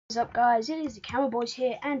What's up, guys? It is the Camera Boys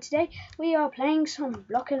here, and today we are playing some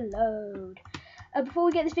Block and Load. Before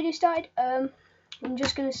we get this video started, I'm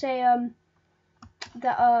just gonna say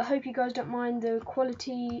that I hope you guys don't mind the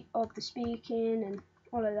quality of the speaking and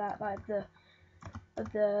all of that, like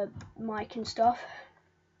the mic and stuff.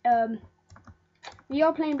 We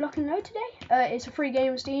are playing Block and Load today. It's a free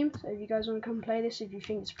game on Steam, so if you guys want to come play this, if you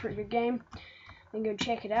think it's a pretty good game, then go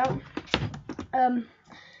check it out.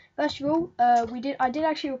 First of all, I did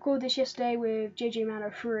actually record this yesterday with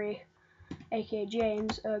JJMano3, aka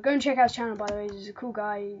James. Go and check out his channel, by the way. He's a cool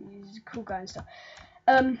guy. He's a cool guy and stuff.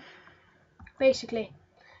 Basically,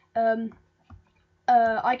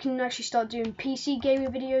 I can actually start doing PC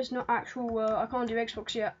gaming videos, not actual. I can't do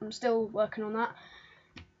Xbox yet. I'm still working on that.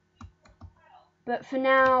 But for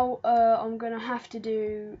now, I'm gonna have to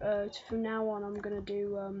do. From now on, I'm gonna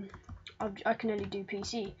do. I can only do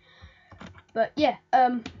PC. But yeah.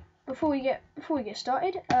 Before we get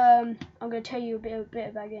started, I'm going to tell you a bit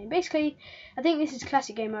about the game. Basically, I think this is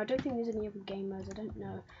classic game mode. I don't think there's any other game modes. I don't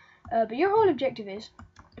know. But your whole objective is,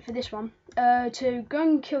 for this one, to go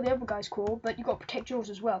and kill the other guy's core, but you've got to protect yours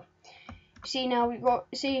as well. See now,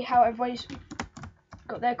 see how everybody's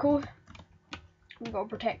got their core? We've got to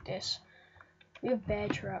protect this. We have bear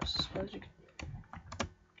traps, I suppose.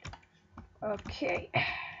 Okay.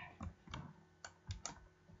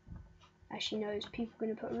 Actually, no, there's people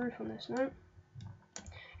going to put a roof on this, no?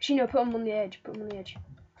 Actually, no, put them on the edge,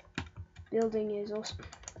 Building is awesome.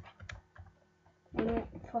 We're not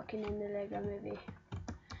fucking in the Lego movie.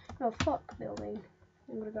 No, fuck building.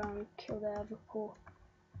 I'm going to go and kill their other core.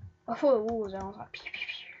 I thought the wall was on, I was like, pew, pew,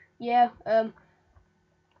 pew. Yeah,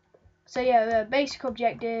 so yeah, basic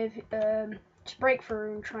objective, to break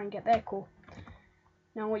through and try and get their core.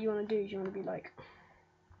 Now what you want to do is you want to be like,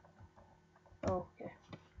 oh, okay.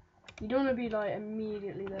 You don't want to be like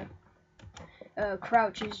immediately there.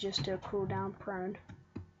 Crouch is just to crawl down prone.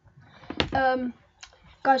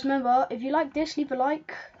 Guys, remember, if you like this, leave a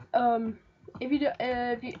like. If you do,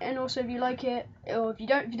 and also if you like it, or if you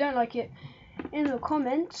don't like it, in the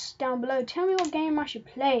comments down below, tell me what game I should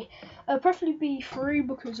play. Preferably be free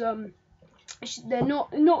because they're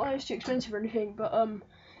not too expensive or anything, but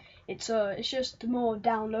it's just more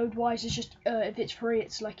download wise. It's just if it's free,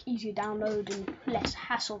 it's like easier download and less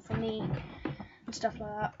hassle for me and stuff like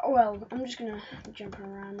that. Oh, well, I'm just gonna jump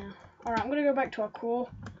around now. All right, I'm gonna go back to our core,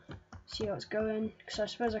 see how it's going, because I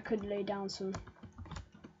suppose I could lay down some.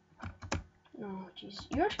 Oh, jeez,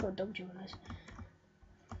 you actually got a double jump on this.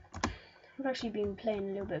 I've actually been playing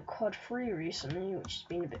a little bit of COD 3 recently, which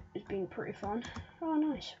has been pretty fun. Oh,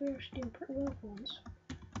 nice, we're actually doing pretty well for once.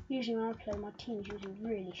 Usually when I play, my team's usually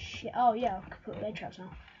really shit. Oh yeah, I can put bear traps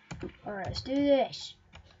now. Alright, let's do this.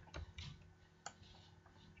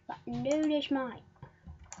 Fucking do this, mate.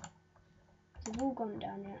 Has the wall gone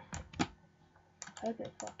down yet? Hope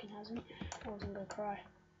it fucking hasn't. I wasn't gonna cry.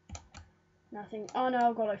 Nothing. Oh no,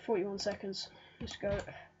 I've got like 41 seconds. Let's go.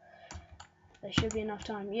 There should be enough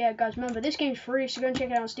time. Yeah, guys, remember, this game's free, so go and check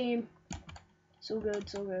it out on Steam. It's all good,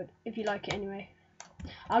 it's all good. If you like it anyway.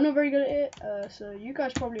 I'm not very good at it, so you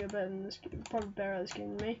guys probably are better than this, probably better at this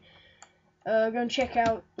game than me. Go and check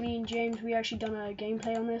out me and James. We actually done a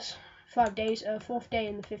gameplay on this. 5 days. 4th day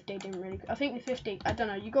and the 5th day didn't really. I think the 5th day. I don't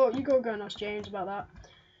know. You go and ask James about that.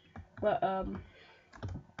 But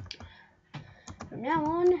from now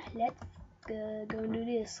on, let's go and do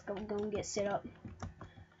this. Go and get set up.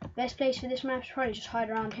 Best place for this map is probably just hide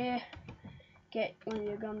around here. Get one of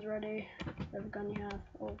your guns ready. Whatever gun you have,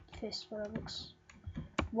 or fist, whatever.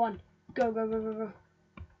 One. Go, go, go, go, go.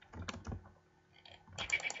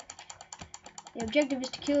 The objective is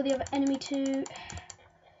to kill the other enemy too.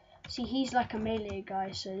 See, he's like a melee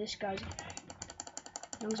guy, so this guy's...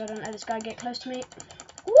 As long as I don't let this guy get close to me.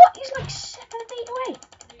 What? He's like 7 feet away.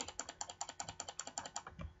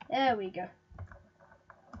 There we go.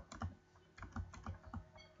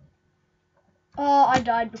 Oh, I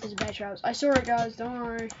died because of bear traps. I saw it, guys. Don't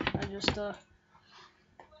worry. I just, I'm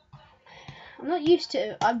not used to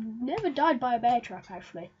it. I've never died by a bear trap,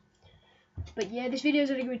 actually. But yeah, this video is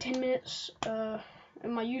only going to be 10 minutes. And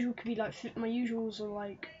my usual could be like, my usuals are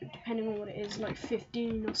like, depending on what it is, like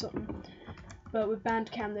 15 or something. But with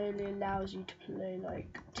Bandcamp, they only allows you to play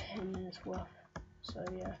like 10 minutes worth. So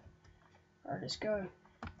yeah. Alright, let's go.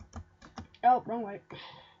 Oh, wrong way.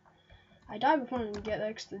 I died before I even get there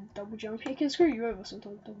because the double jump. It can screw you over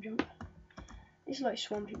sometimes, double jump. It's like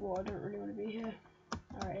swampy water. I don't really want to be here.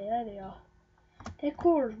 Alright, there they are. Their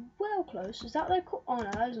core is well close. Is that their core? Oh no,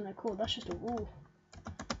 that isn't their core. That's just a wall.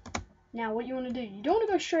 Now, what you want to do? You don't want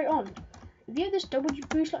to go straight on. If you have this double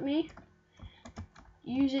boost like me,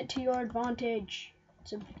 use it to your advantage.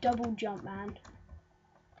 It's a double jump, man.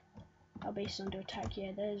 our base is under attack.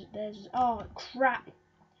 Yeah, there's oh crap.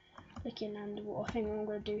 Clicking, and what I think I'm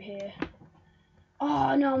gonna do here.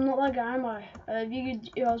 Oh no, I'm not that guy, am I? I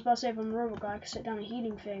was about to say if I'm a robot guy, I could set down a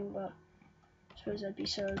healing thing, but I suppose that'd be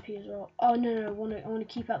so OP as well. Oh no, I wanna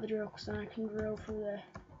keep out the drill because then I can drill through there.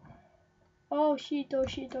 Oh shit, oh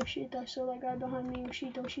shit, oh shit! I saw that guy behind me. Oh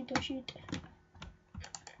shit, oh shit, oh shit!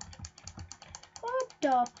 What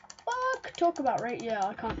the fuck? Talk about right? Yeah,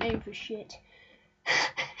 I can't aim for shit.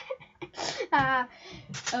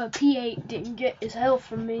 P8 didn't get his health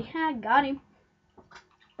from me. I got him.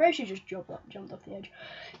 Ray should just jumped off the edge.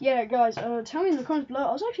 Yeah, guys, tell me in the comments below.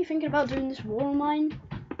 I was actually thinking about doing this War Mine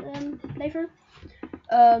playthrough.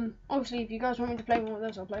 Obviously, if you guys want me to play more of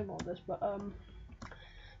this, I'll play more of this. But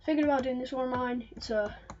thinking about doing this War Mine. It's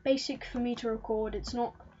basic for me to record. It's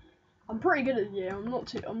not. I'm pretty good at the game. I'm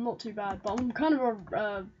not too bad. But I'm kind of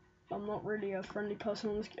a. I'm not really a friendly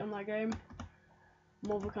person on that game. I'm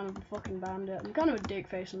more of a kind of a fucking bandit. I'm kind of a dick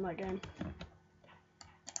face in that game.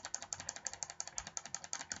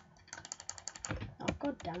 Oh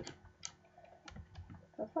god damn it.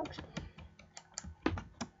 For fuck's sake.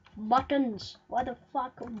 Buttons! Why the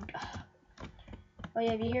fuck? Oh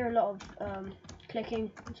yeah, if you hear a lot of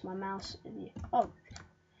clicking, it's my mouse. Oh,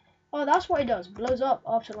 that's what it does. It blows up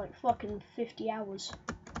after like fucking 50 hours.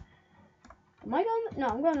 Am I going? No,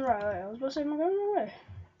 I'm going the right way. I was about to say, am I going the right way?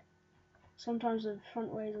 Sometimes the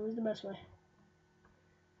front way is always the best way.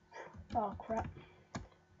 Oh crap.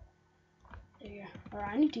 There you go.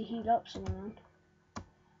 Alright, I need to heal up someone.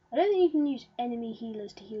 I don't think you can use enemy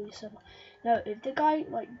healers to heal yourself. No, if the guy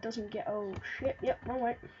like doesn't get oh shit, yep, wrong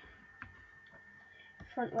way.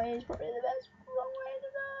 Front way is probably the best. Wrong way to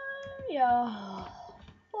go. Yeah.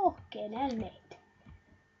 Fucking hell, mate.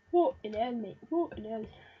 Fucking hell, mate. Fucking hell.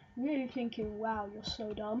 I'm really thinking, wow, you're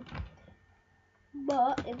so dumb.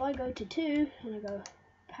 But if I go to 2 and I go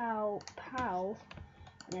pow pow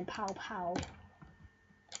and then pow pow,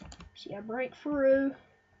 see I break through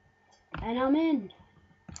and I'm in.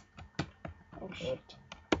 Oh shit.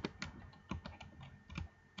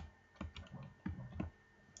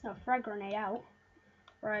 Oh, frag grenade out.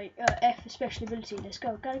 Right, F for special ability. Let's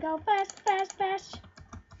go. Gotta go fast, fast, fast.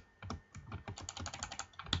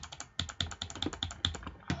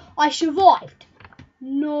 I survived.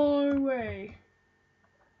 No way.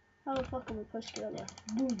 How the fuck am I supposed to get there?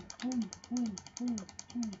 Boom, boom, boom, boom,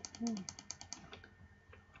 boom,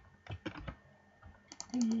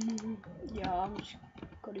 boom. Yeah, I'm just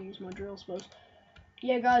gotta use my drill, I suppose.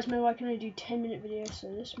 Yeah, guys, maybe I can only do 10-minute videos,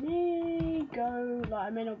 so this may go like I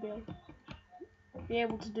may not be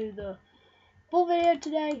able to do the full video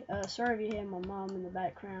today. Sorry if you hear my mom in the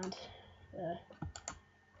background.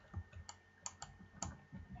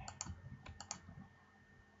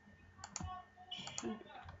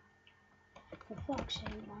 For fuck's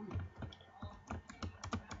sake, mom.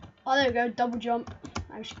 Oh, there we go, double jump.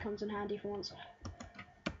 Actually comes in handy for once.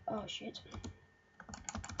 Oh shit.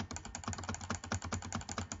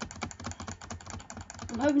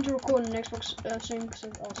 I'm hoping to record an Xbox soon because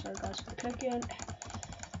of, oh sorry guys for the clicking.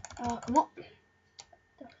 Oh come on.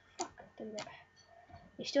 The fuck?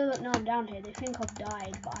 They still don't know I'm down here. They think I've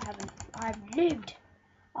died, but I haven't. I've lived.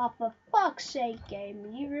 Oh for fuck's sake, game. Are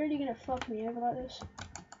you really gonna fuck me over like this?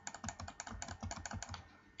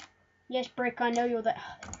 Yes, Brick, I know you're there.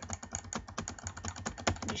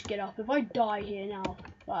 Just get up. If I die here now,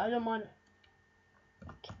 I don't mind.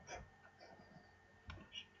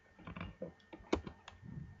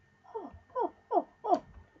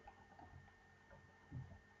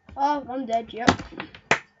 Oh, I'm dead, yep.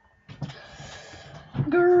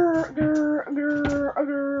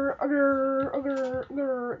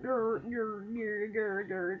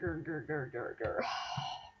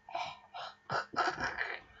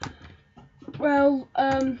 Well,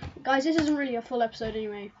 guys, this isn't really a full episode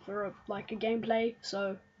anyway for like a gameplay,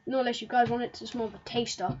 so not unless you guys want it. It's just more of a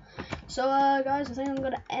taster. So, guys, I think I'm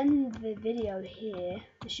gonna end the video here.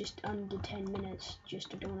 It's just under 10 minutes. I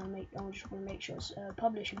just want to make sure it's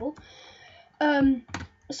publishable.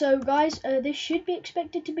 So, guys, this should be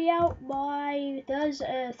expected to be out by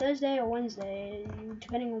Thursday or Wednesday,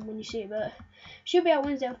 depending on when you see it. But should be out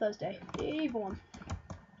Wednesday or Thursday, either one.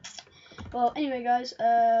 Well, anyway, guys,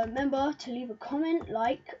 remember to leave a comment,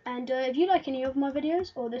 like, and if you like any of my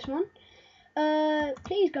videos or this one,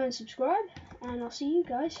 please go and subscribe, and I'll see you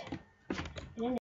guys